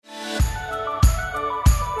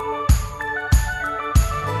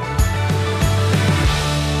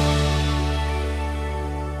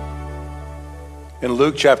In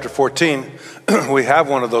Luke chapter 14, we have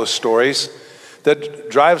one of those stories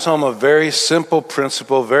that drives home a very simple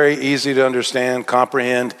principle, very easy to understand,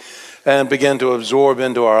 comprehend, and begin to absorb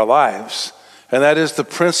into our lives. And that is the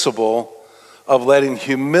principle of letting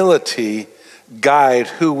humility guide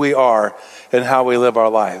who we are and how we live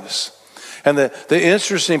our lives. And the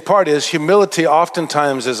interesting part is humility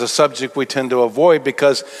oftentimes is a subject we tend to avoid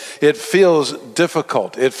because it feels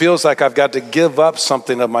difficult. It feels like I've got to give up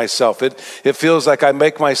something of myself. It feels like I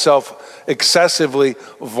make myself excessively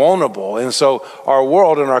vulnerable. And so our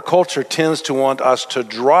world and our culture tends to want us to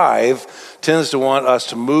tends to want us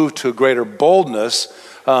to move to greater boldness,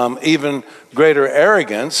 even greater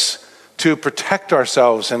arrogance, to protect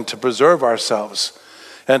ourselves and to preserve ourselves.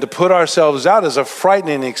 And to put ourselves out is a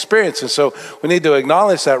frightening experience. And so we need to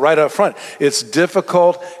acknowledge that right up front. It's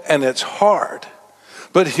difficult and it's hard.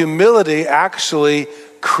 But humility actually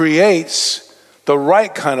creates the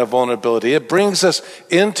right kind of vulnerability. It brings us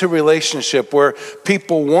into relationship where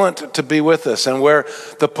people want to be with us and where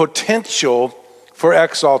the potential for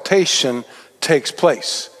exaltation takes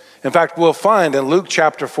place. In fact, we'll find in Luke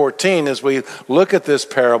chapter 14, as we look at this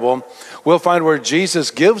parable, we'll find where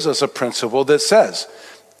Jesus gives us a principle that says,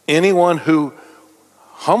 anyone who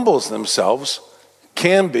humbles themselves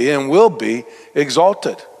can be and will be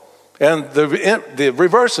exalted. And the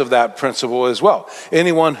reverse of that principle as well.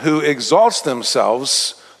 Anyone who exalts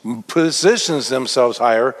themselves, positions themselves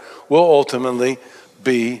higher, will ultimately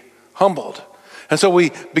be humbled. And so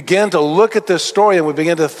we begin to look at this story and we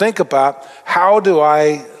begin to think about, how do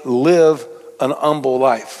I live an humble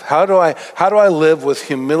life? How do I live with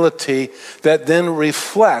humility that then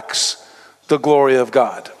reflects the glory of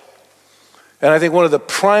God? And I think one of the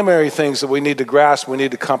primary things that we need to grasp, we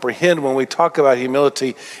need to comprehend when we talk about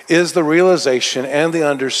humility is the realization and the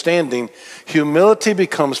understanding humility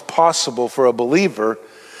becomes possible for a believer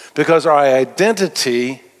because our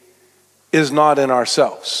identity is not in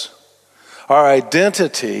ourselves. Our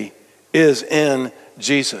identity is in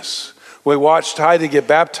Jesus. We watched Heidi get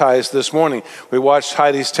baptized this morning. We watched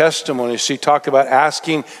Heidi's testimony. She talked about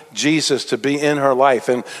asking Jesus to be in her life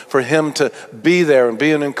and for him to be there and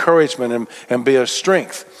be an encouragement and be a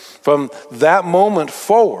strength. From that moment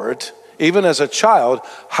forward, even as a child,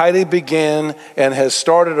 Heidi began and has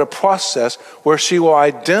started a process where she will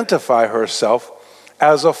identify herself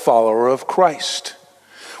as a follower of Christ,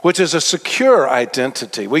 which is a secure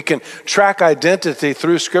identity. We can track identity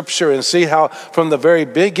through Scripture and see how from the very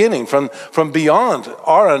beginning, from beyond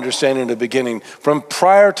our understanding of the beginning, from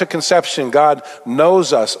prior to conception, God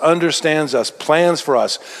knows us, understands us, plans for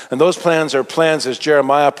us. And those plans are plans, as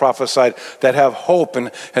Jeremiah prophesied, that have hope and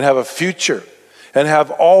have a future and have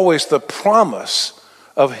always the promise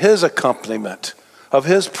of his accompaniment, of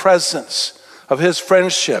his presence, of his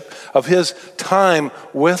friendship, of his time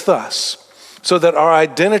with us. So that our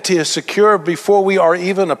identity is secure before we are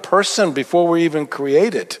even a person, before we're even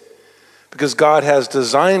created. Because God has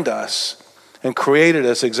designed us and created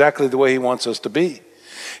us exactly the way he wants us to be.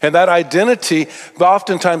 And that identity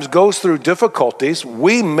oftentimes goes through difficulties.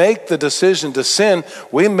 We make the decision to sin.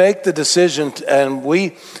 We make the decision and we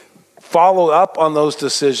follow up on those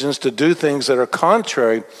decisions to do things that are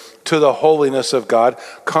contrary to the holiness of God,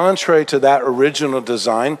 contrary to that original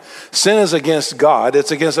design. Sin is against God,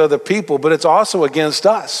 it's against other people, but it's also against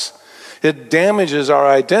us. It damages our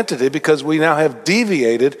identity because we now have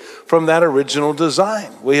deviated from that original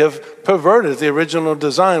design. We have perverted the original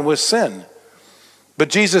design with sin. But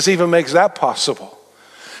Jesus even makes that possible.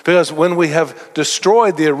 Because when we have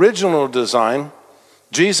destroyed the original design,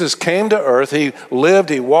 Jesus came to earth, he lived,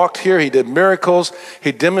 he walked here, he did miracles,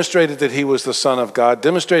 he demonstrated that he was the Son of God,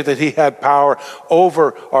 demonstrated that he had power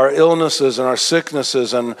over our illnesses and our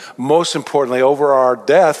sicknesses, and most importantly, over our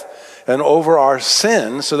death and over our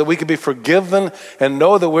sin, so that we could be forgiven and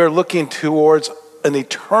know that we're looking towards an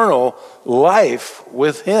eternal life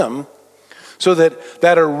with him, so that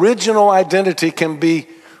that original identity can be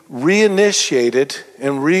reinitiated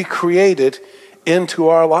and recreated into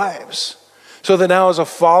our lives. So that now as a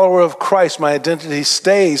follower of Christ, my identity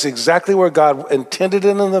stays exactly where God intended it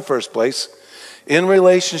in the first place, in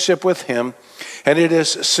relationship with him, and it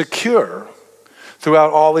is secure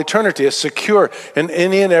throughout all eternity. It's secure in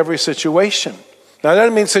any and every situation. Now, that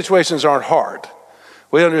doesn't mean situations aren't hard.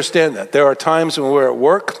 We understand that. There are times when we're at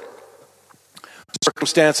work,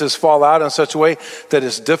 circumstances fall out in such a way that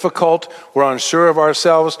it's difficult, we're unsure of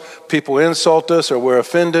ourselves, people insult us, or we're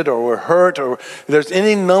offended, or we're hurt, or there's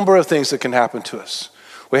any number of things that can happen to us.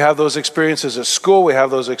 We have those experiences at school. We have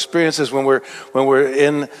those experiences when we're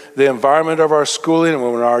in the environment of our schooling and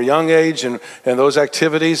when we're in our young age and those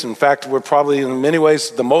activities. In fact, we're probably in many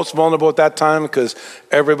ways the most vulnerable at that time because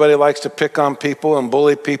everybody likes to pick on people and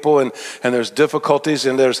bully people and there's difficulties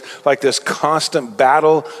and there's like this constant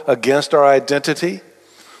battle against our identity.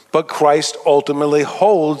 But Christ ultimately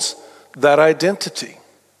holds that identity.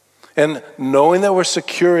 And knowing that we're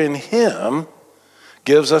secure in Him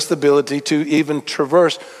gives us the ability to even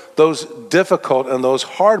traverse those difficult and those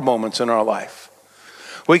hard moments in our life.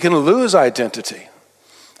 We can lose identity.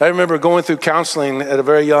 I remember going through counseling at a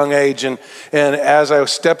very young age, and as I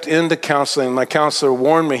stepped into counseling, my counselor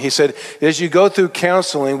warned me. He said, as you go through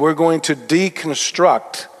counseling, we're going to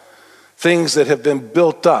deconstruct things that have been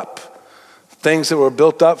built up. Things that were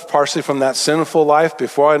built up partially from that sinful life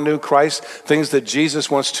before I knew Christ, things that Jesus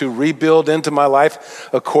wants to rebuild into my life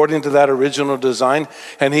according to that original design.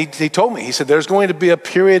 And he told me, he said, there's going to be a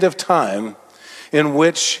period of time in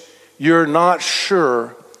which you're not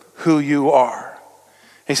sure who you are.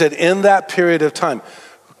 He said, in that period of time,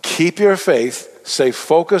 keep your faith, stay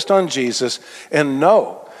focused on Jesus, and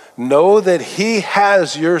know that He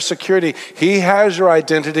has your security. He has your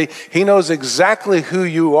identity. He knows exactly who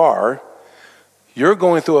you are. You're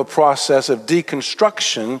going through a process of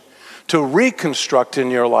deconstruction to reconstruct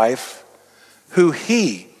in your life who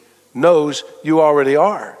He knows you already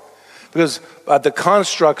are. Because the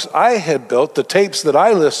constructs I had built, the tapes that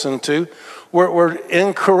I listened to, were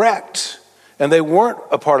incorrect. And they weren't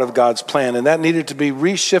a part of God's plan. And that needed to be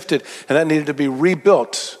reshifted and that needed to be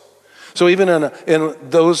rebuilt. So even in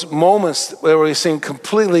those moments where we seem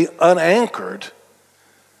completely unanchored,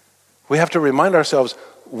 we have to remind ourselves,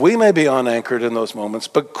 we may be unanchored in those moments,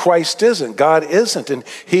 but Christ isn't. God isn't, and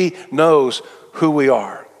He knows who we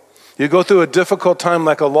are. You go through a difficult time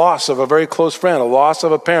like a loss of a very close friend, a loss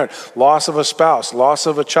of a parent, loss of a spouse, loss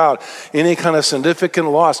of a child, any kind of significant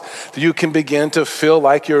loss, you can begin to feel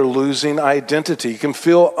like you're losing identity. You can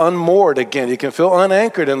feel unmoored again. You can feel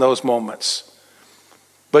unanchored in those moments.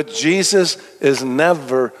 But Jesus is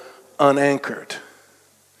never unanchored.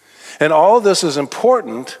 And all of this is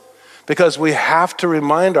important because we have to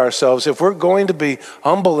remind ourselves, if we're going to be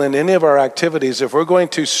humble in any of our activities, if we're going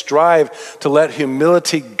to strive to let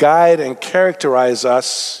humility guide and characterize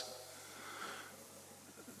us,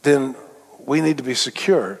 then we need to be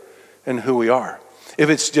secure in who we are. If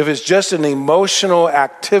it's just an emotional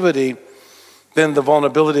activity, then the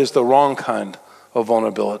vulnerability is the wrong kind of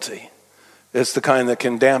vulnerability. It's the kind that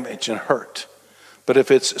can damage and hurt. But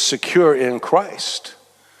if it's secure in Christ,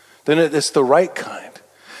 then it's the right kind.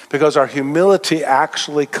 Because our humility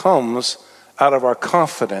actually comes out of our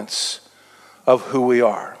confidence of who we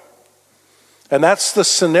are. And that's the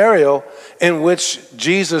scenario in which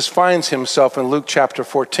Jesus finds himself in Luke chapter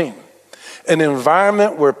 14. An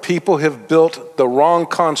environment where people have built the wrong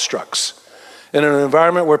constructs. In an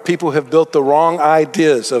environment where people have built the wrong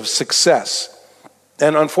ideas of success.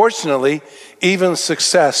 And unfortunately, even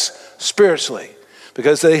success spiritually.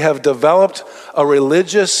 Because they have developed a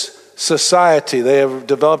religious society. They have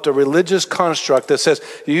developed a religious construct that says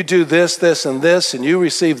you do this, this, and this, and you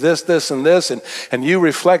receive this, this, and this, and you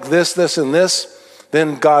reflect this, this, and this,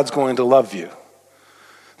 then God's going to love you.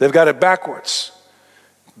 They've got it backwards.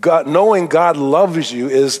 God, knowing God loves you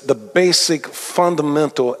is the basic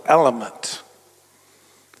fundamental element.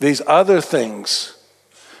 These other things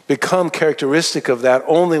become characteristic of that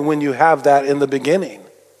only when you have that in the beginning.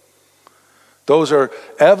 Those are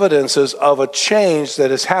evidences of a change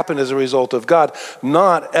that has happened as a result of God,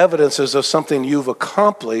 not evidences of something you've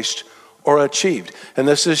accomplished or achieved. And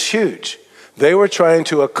this is huge. They were trying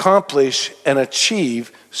to accomplish and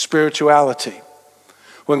achieve spirituality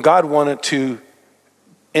when God wanted to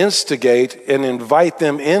instigate and invite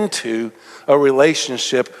them into a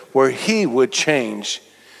relationship where He would change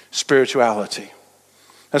spirituality.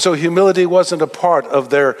 And so humility wasn't a part of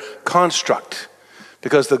their construct.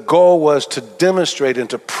 Because the goal was to demonstrate and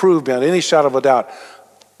to prove beyond any shadow of a doubt,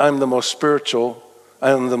 I'm the most spiritual,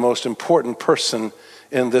 I'm the most important person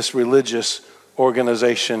in this religious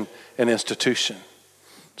organization and institution.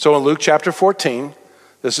 So in Luke chapter 14,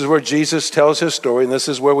 this is where Jesus tells his story, and this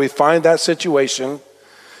is where we find that situation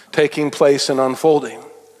taking place and unfolding.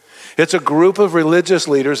 It's a group of religious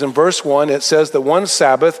leaders. In verse 1, it says that one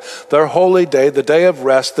Sabbath, their holy day, the day of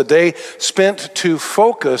rest, the day spent to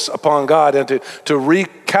focus upon God and to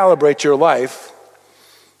recalibrate your life,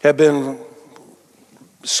 had been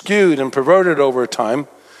skewed and perverted over time.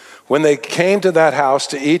 When they came to that house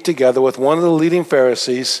to eat together with one of the leading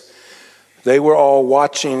Pharisees, they were all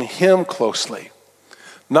watching him closely,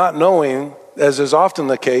 not knowing, as is often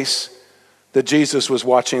the case, that Jesus was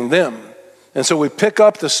watching them. And so we pick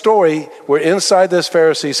up the story. We're inside this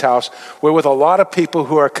Pharisee's house. We're with a lot of people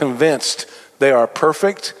who are convinced they are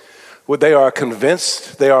perfect. They are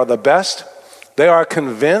convinced they are the best. They are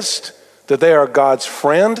convinced that they are God's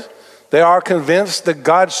friend. They are convinced that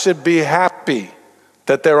God should be happy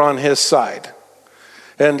that they're on his side.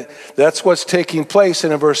 And that's what's taking place.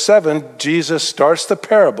 And in verse 7, Jesus starts the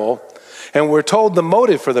parable, and we're told the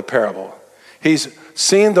motive for the parable. He's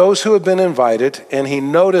seen those who have been invited, and he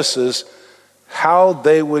notices how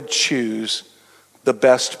they would choose the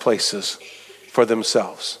best places for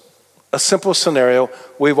themselves. A simple scenario,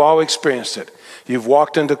 we've all experienced it. You've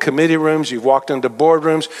walked into committee rooms, you've walked into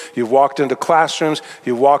boardrooms, you've walked into classrooms,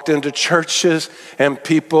 you've walked into churches, and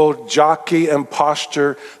people jockey and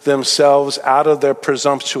posture themselves out of their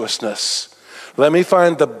presumptuousness. Let me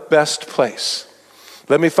find the best place.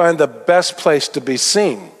 Let me find the best place to be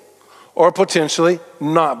seen, or potentially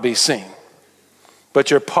not be seen. But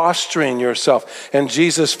you're posturing yourself, and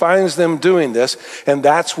Jesus finds them doing this, and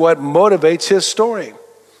that's what motivates his story.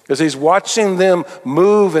 Because he's watching them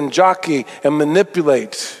move and jockey and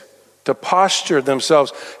manipulate to posture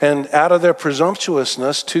themselves and out of their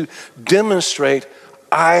presumptuousness to demonstrate,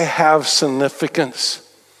 I have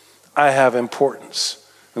significance, I have importance.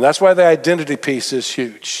 And that's why the identity piece is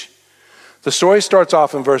huge. The story starts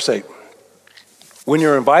off in verse 8. When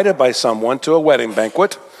you're invited by someone to a wedding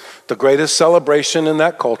banquet, the greatest celebration in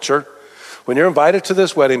that culture, when you're invited to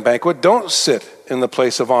this wedding banquet, don't sit in the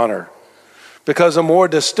place of honor, because a more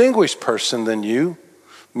distinguished person than you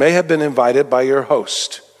may have been invited by your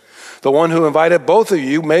host. The one who invited both of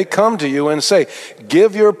you may come to you and say,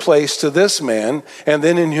 give your place to this man, and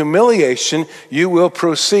then in humiliation you will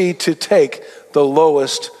proceed to take the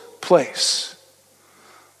lowest place.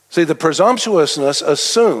 See, the presumptuousness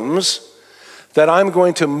assumes that I'm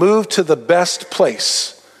going to move to the best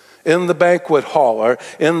place in the banquet hall or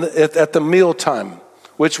at the mealtime,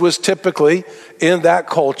 which was typically in that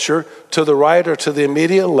culture to the right or to the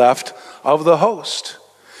immediate left of the host.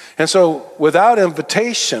 And so without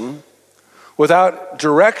invitation, without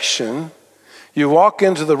direction, you walk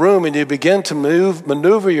into the room and you begin to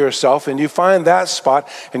maneuver yourself, and you find that spot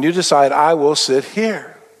and you decide, I will sit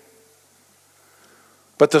here.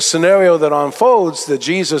 But the scenario that unfolds that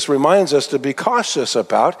Jesus reminds us to be cautious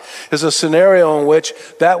about is a scenario in which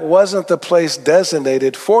that wasn't the place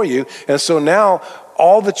designated for you. And so now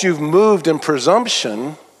all that you've moved in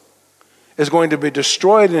presumption is going to be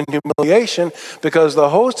destroyed in humiliation, because the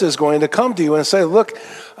host is going to come to you and say, look,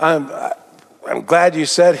 I'm glad you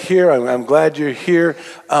sat here. I'm glad you're here.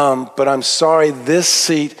 But I'm sorry, this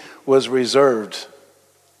seat was reserved.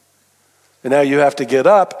 And now you have to get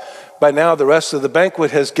up. By now, the rest of the banquet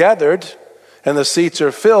has gathered, and the seats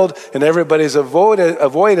are filled, and everybody's avoided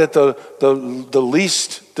the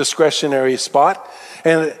least discretionary spot,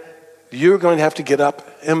 and you're going to have to get up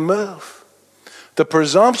and move. The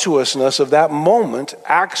presumptuousness of that moment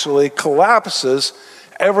actually collapses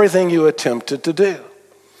everything you attempted to do.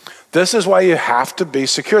 This is why you have to be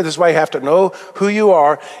secure. This is why you have to know who you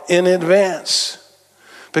are in advance,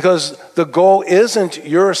 because the goal isn't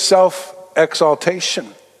your self-exaltation.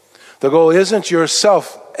 The goal isn't your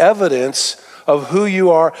self-evidence of who you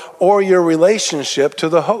are or your relationship to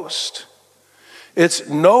the host. It's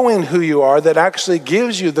knowing who you are that actually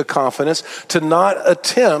gives you the confidence to not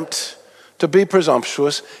attempt to be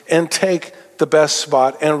presumptuous and take the best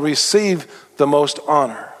spot and receive the most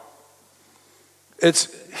honor. It's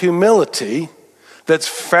humility that's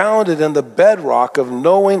founded in the bedrock of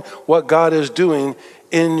knowing what God is doing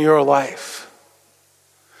in your life.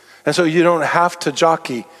 And so you don't have to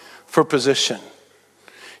jockey for position.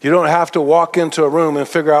 You don't have to walk into a room and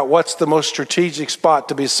figure out what's the most strategic spot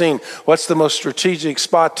to be seen. What's the most strategic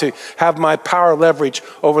spot to have my power leverage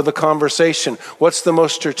over the conversation? What's the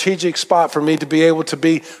most strategic spot for me to be able to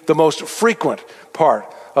be the most frequent part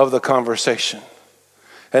of the conversation?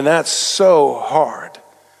 And that's so hard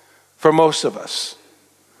for most of us.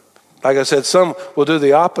 Like I said, some will do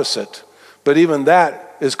the opposite, but even that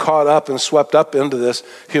is caught up and swept up into this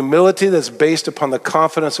humility that's based upon the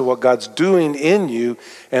confidence of what God's doing in you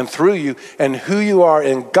and through you, and who you are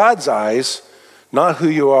in God's eyes, not who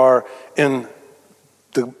you are in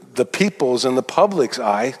the people's and the public's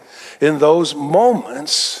eye. In those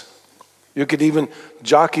moments, you could even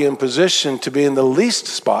jockey in position to be in the least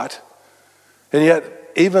spot, and yet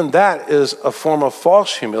even that is a form of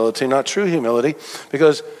false humility, not true humility,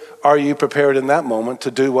 because are you prepared in that moment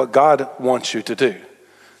to do what God wants you to do?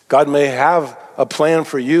 God may have a plan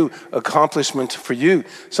for you, accomplishment for you,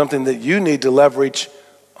 something that you need to leverage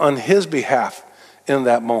on his behalf in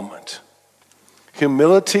that moment.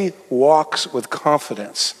 Humility walks with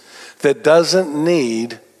confidence that doesn't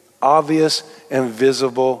need obvious and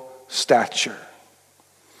visible stature.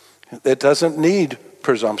 It doesn't need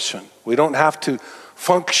presumption. We don't have to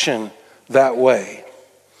function that way.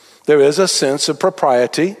 There is a sense of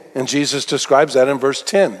propriety, and Jesus describes that in verse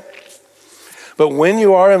 10. But when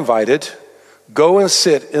you are invited, go and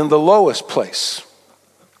sit in the lowest place,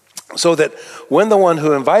 so that when the one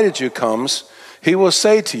who invited you comes, he will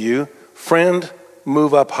say to you, "Friend,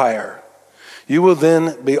 move up higher." You will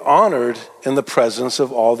then be honored in the presence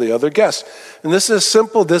of all the other guests. And this is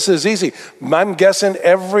simple, this is easy. I'm guessing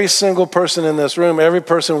every single person in this room, every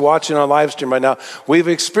person watching on live stream right now, we've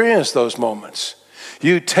experienced those moments.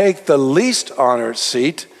 You take the least honored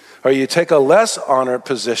seat, or you take a less honored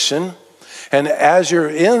position, and as you're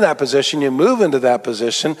in that position, you move into that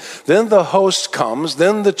position, then the host comes,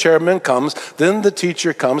 then the chairman comes, then the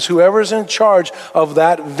teacher comes, whoever's in charge of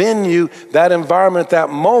that venue, that environment, that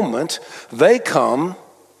moment, they come,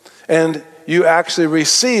 and you actually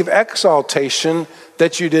receive exaltation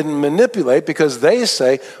that you didn't manipulate, because they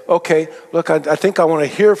say, okay, look, I think I want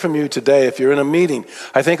to hear from you today if you're in a meeting.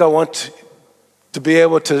 I think I want to be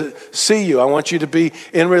able to see you. I want you to be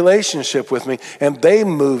in relationship with me. And they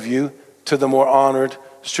move you to the more honored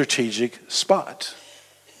strategic spot.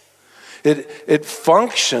 It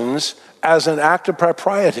functions as an act of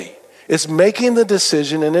propriety. It's making the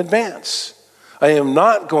decision in advance. I am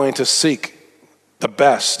not going to seek the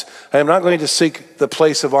best. I am not going to seek the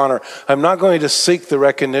place of honor. I'm not going to seek the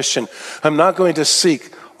recognition. I'm not going to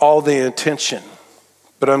seek all the attention,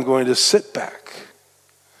 but I'm going to sit back.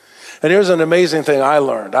 And here's an amazing thing I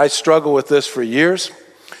learned. I struggled with this for years.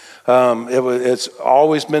 It's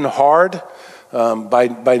always been hard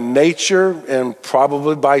by nature and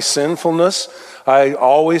probably by sinfulness. I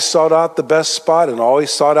always sought out the best spot and always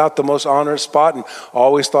sought out the most honored spot and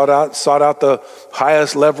always sought out the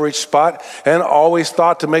highest leverage spot and always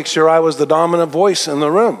thought to make sure I was the dominant voice in the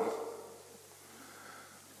room.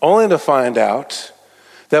 Only to find out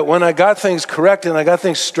that when I got things correct and I got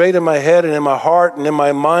things straight in my head and in my heart and in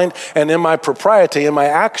my mind and in my propriety, in my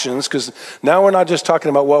actions, because now we're not just talking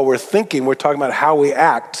about what we're thinking, we're talking about how we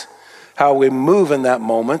act, how we move in that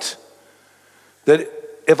moment, that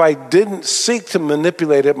if I didn't seek to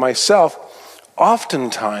manipulate it myself,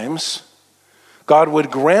 oftentimes God would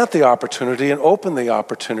grant the opportunity and open the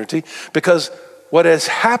opportunity, because what has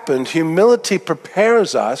happened, humility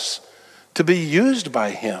prepares us to be used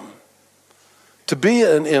by Him, to be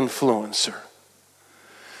an influencer.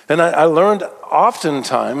 And I learned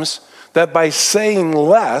oftentimes that by saying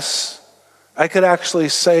less, I could actually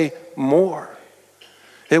say more.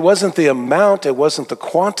 It wasn't the amount, it wasn't the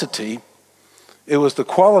quantity, it was the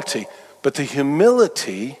quality. But the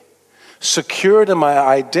humility secured in my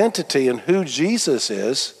identity and who Jesus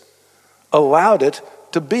is allowed it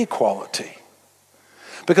to be quality.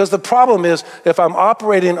 Because the problem is, if I'm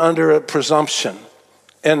operating under a presumption,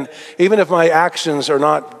 and even if my actions are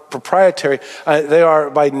not proprietary, they are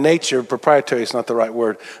by nature, proprietary is not the right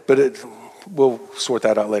word, but we'll sort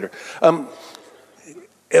that out later.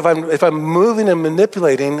 If I'm moving and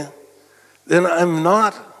manipulating, then I'm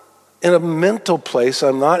not in a mental place,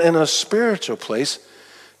 I'm not in a spiritual place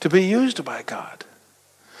to be used by God.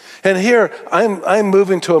 And here, I'm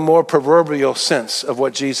moving to a more proverbial sense of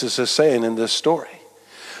what Jesus is saying in this story.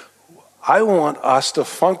 I want us to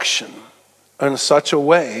function in such a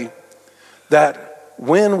way that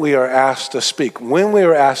when we are asked to speak, when we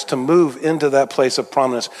are asked to move into that place of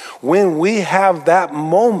prominence, when we have that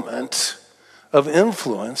moment of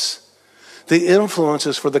influence, the influence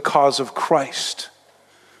is for the cause of Christ,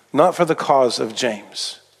 not for the cause of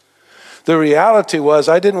James. The reality was,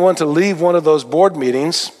 I didn't want to leave one of those board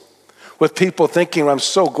meetings with people thinking, I'm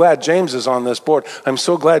so glad James is on this board. I'm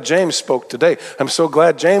so glad James spoke today. I'm so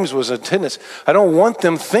glad James was in attendance. I don't want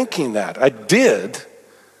them thinking that. I did,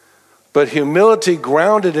 but humility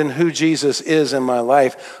grounded in who Jesus is in my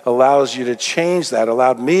life allows you to change that,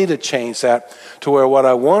 allowed me to change that to where what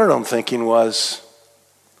I wanted them thinking was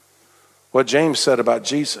what James said about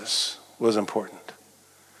Jesus was important.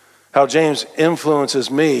 How James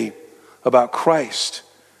influences me about Christ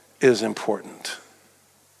is important.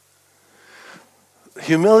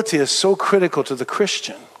 Humility is so critical to the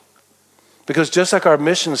Christian, because just like our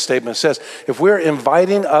mission statement says, if we're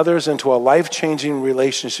inviting others into a life-changing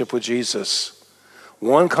relationship with Jesus,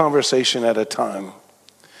 one conversation at a time,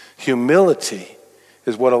 humility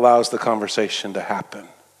is what allows the conversation to happen.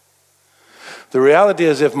 The reality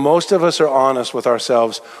is, if most of us are honest with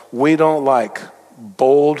ourselves, we don't like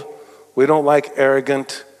bold, we don't like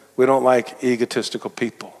arrogant, we don't like egotistical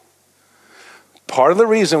people. Part of the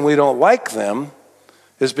reason we don't like them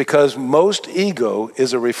is because most ego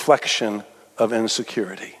is a reflection of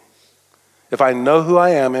insecurity. If I know who I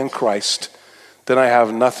am in Christ, then I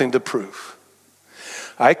have nothing to prove.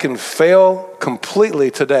 I can fail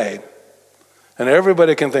completely today, and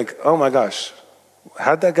everybody can think, oh my gosh,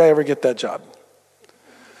 how'd that guy ever get that job?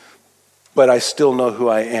 But I still know who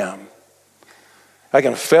I am. I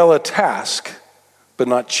can fail a task, but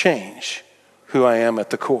not change who I am at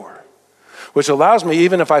the core, which allows me,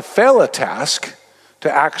 even if I fail a task,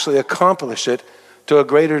 to actually accomplish it to a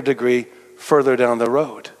greater degree further down the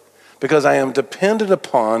road. Because I am dependent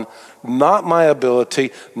upon not my ability,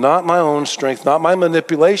 not my own strength, not my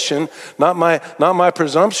manipulation, not my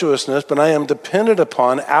presumptuousness, but I am dependent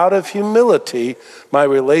upon, out of humility, my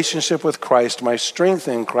relationship with Christ, my strength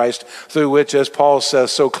in Christ, through which, as Paul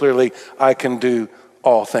says so clearly, I can do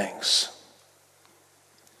all things.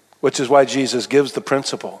 Which is why Jesus gives the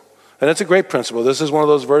principle. And it's a great principle. This is one of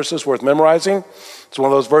those verses worth memorizing. It's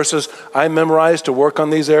one of those verses I memorized to work on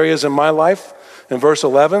these areas in my life. In verse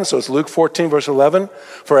 11, so it's Luke 14, verse 11,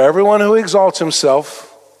 for everyone who exalts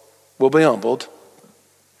himself will be humbled,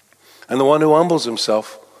 and the one who humbles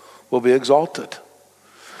himself will be exalted.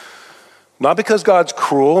 Not because God's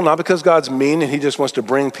cruel, not because God's mean and he just wants to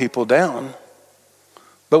bring people down,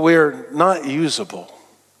 but we're not usable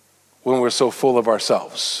when we're so full of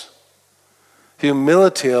ourselves.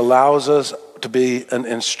 Humility allows us to be an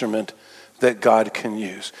instrument that God can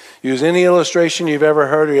use. Use any illustration you've ever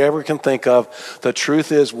heard or you ever can think of. The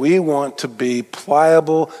truth is, we want to be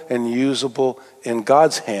pliable and usable in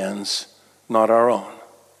God's hands, not our own.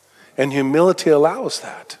 And humility allows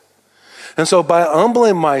that. And so by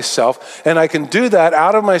humbling myself, and I can do that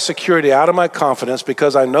out of my security, out of my confidence,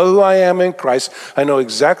 because I know who I am in Christ. I know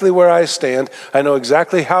exactly where I stand. I know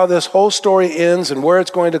exactly how this whole story ends and where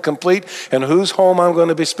it's going to complete and whose home I'm going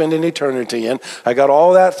to be spending eternity in. I got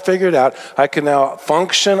all that figured out. I can now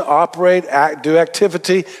function, operate, act, do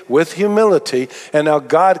activity with humility. And now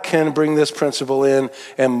God can bring this principle in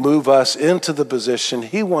and move us into the position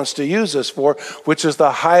he wants to use us for, which is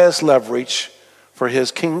the highest leverage for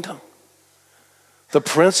his kingdom. The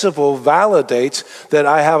principle validates that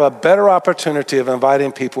I have a better opportunity of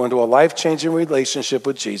inviting people into a life-changing relationship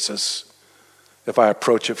with Jesus if I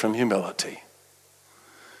approach it from humility.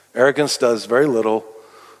 Arrogance does very little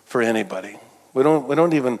for anybody. We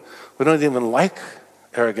don't even like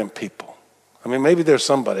arrogant people. I mean, maybe there's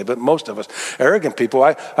somebody, but most of us, arrogant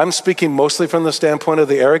people, I'm speaking mostly from the standpoint of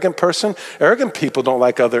the arrogant person. Arrogant people don't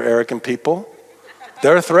like other arrogant people.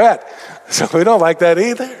 They're a threat. So we don't like that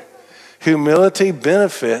either. Humility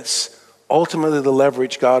benefits ultimately the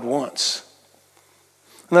leverage God wants.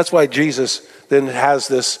 And that's why Jesus then has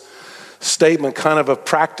this statement, kind of a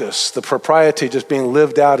practice, the propriety just being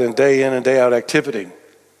lived out in and day out activity.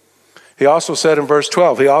 He also said in verse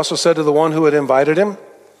 12, he also said to the one who had invited him,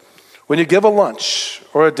 when you give a lunch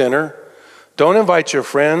or a dinner, don't invite your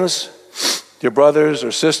friends, your brothers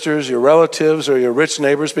or sisters, your relatives or your rich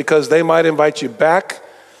neighbors, because they might invite you back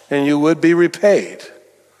and you would be repaid.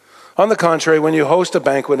 On the contrary, when you host a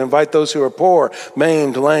banquet, invite those who are poor,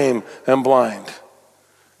 maimed, lame, and blind.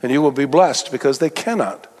 And you will be blessed because they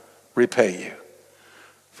cannot repay you.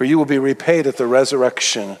 For you will be repaid at the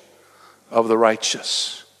resurrection of the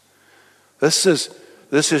righteous. This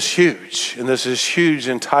is huge, and this is huge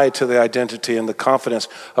and tied to the identity and the confidence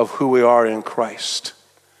of who we are in Christ.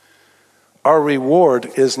 Our reward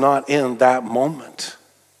is not in that moment.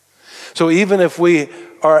 So even if we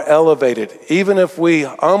are elevated, even if we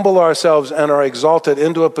humble ourselves and are exalted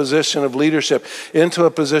into a position of leadership, into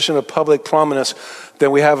a position of public prominence,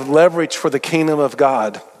 then we have leverage for the kingdom of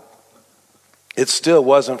God. It still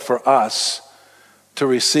wasn't for us to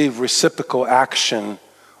receive reciprocal action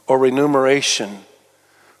or remuneration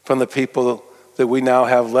from the people that we now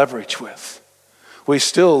have leverage with. We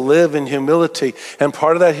still live in humility, and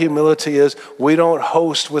part of that humility is we don't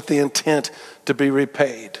host with the intent to be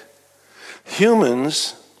repaid.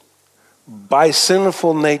 Humans, by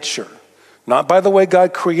sinful nature, not by the way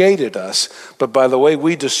God created us, but by the way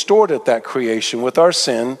we distorted that creation with our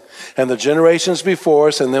sin and the generations before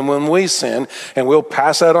us, and then when we sin, and we'll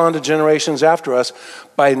pass that on to generations after us,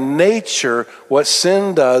 by nature, what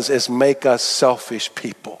sin does is make us selfish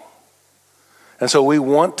people. And so we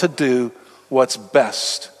want to do what's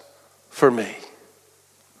best for me.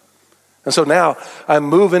 And so now I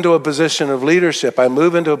move into a position of leadership. I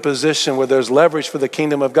move into a position where there's leverage for the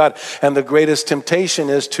kingdom of God. And the greatest temptation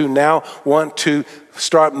is to now want to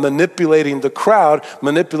start manipulating the crowd,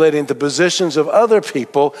 manipulating the positions of other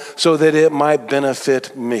people so that it might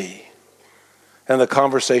benefit me. And the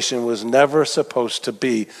conversation was never supposed to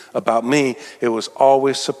be about me. It was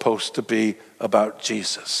always supposed to be about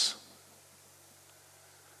Jesus.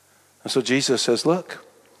 And so Jesus says, look,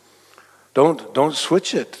 don't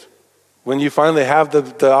switch it. When you finally have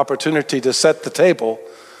the opportunity to set the table,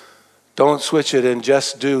 don't switch it and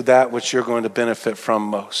just do that which you're going to benefit from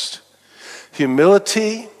most.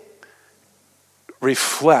 Humility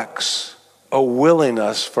reflects a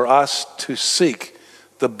willingness for us to seek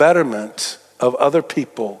the betterment of other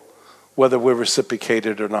people, whether we're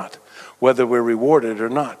reciprocated or not, whether we're rewarded or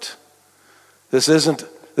not. This isn't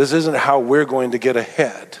how we're going to get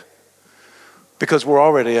ahead, because we're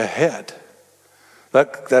already ahead.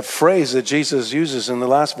 That phrase that Jesus uses in the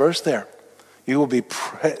last verse there, you will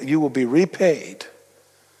be repaid.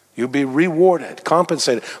 You'll be rewarded,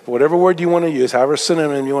 compensated, whatever word you want to use, however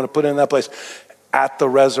synonym you want to put in that place, at the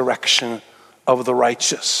resurrection of the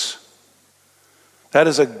righteous. That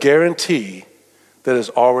is a guarantee that is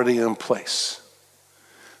already in place.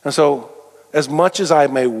 And so, as much as I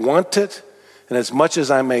may want it, and as much as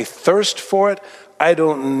I may thirst for it, I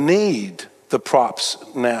don't need the props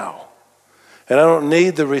now. And I don't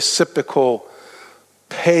need the reciprocal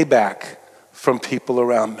payback from people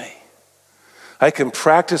around me. I can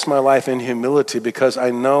practice my life in humility because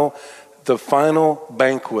I know the final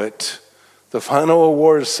banquet, the final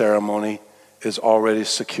awards ceremony is already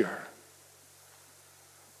secure.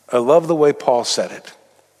 I love the way Paul said it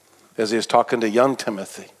as he was talking to young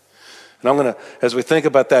Timothy. And as we think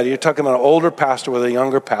about that, you're talking about an older pastor with a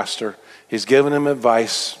younger pastor. He's giving him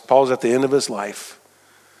advice. Paul's at the end of his life.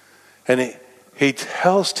 And he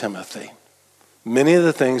tells Timothy many of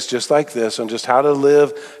the things just like this on just how to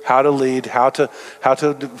live, how to lead, how to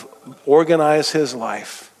organize his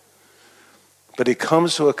life. But he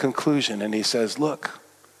comes to a conclusion and he says, look,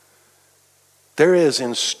 there is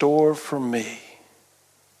in store for me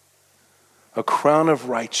a crown of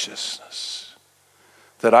righteousness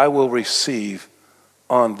that I will receive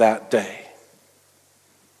on that day.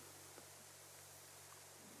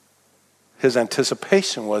 His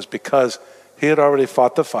anticipation was because he had already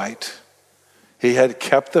fought the fight, he had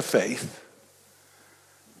kept the faith,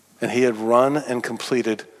 and he had run and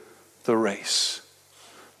completed the race.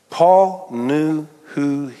 Paul knew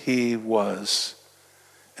who he was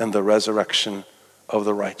in the resurrection of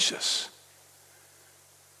the righteous.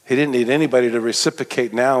 He didn't need anybody to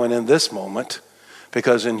reciprocate now and in this moment,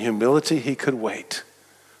 because in humility he could wait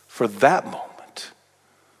for that moment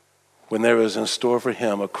when there was in store for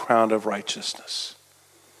him a crown of righteousness.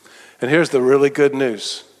 And here's the really good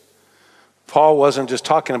news. Paul wasn't just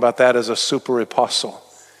talking about that as a super apostle.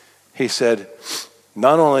 He said,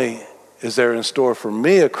 not only is there in store for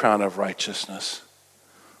me a crown of righteousness,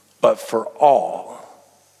 but for all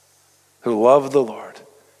who love the Lord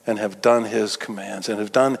and have done his commands and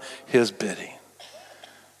have done his bidding.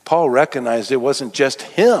 Paul recognized it wasn't just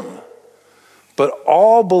him, but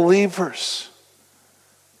all believers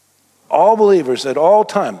at all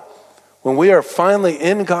time. When we are finally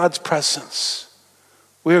in God's presence,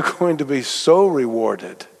 we are going to be so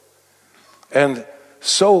rewarded and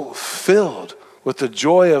so filled with the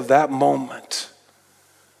joy of that moment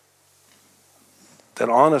that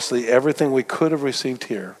honestly, everything we could have received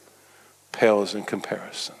here pales in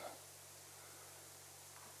comparison.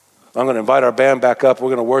 I'm going to invite our band back up. We're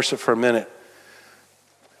going to worship for a minute.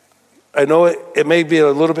 I know it may be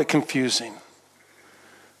a little bit confusing.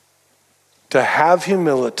 To have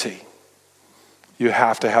humility, you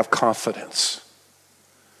have to have confidence.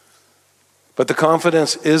 But the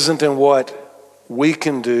confidence isn't in what we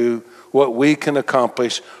can do, what we can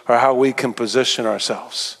accomplish, or how we can position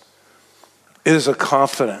ourselves. It is a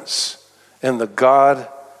confidence in the God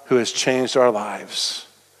who has changed our lives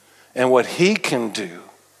and what he can do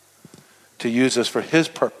to use us for his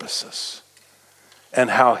purposes and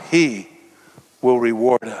how he will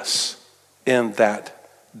reward us in that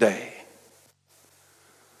day.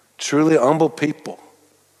 Truly humble people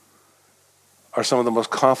are some of the most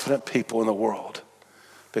confident people in the world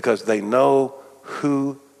because they know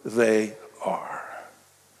who they are.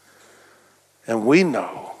 And we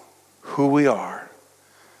know who we are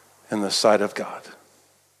in the sight of God.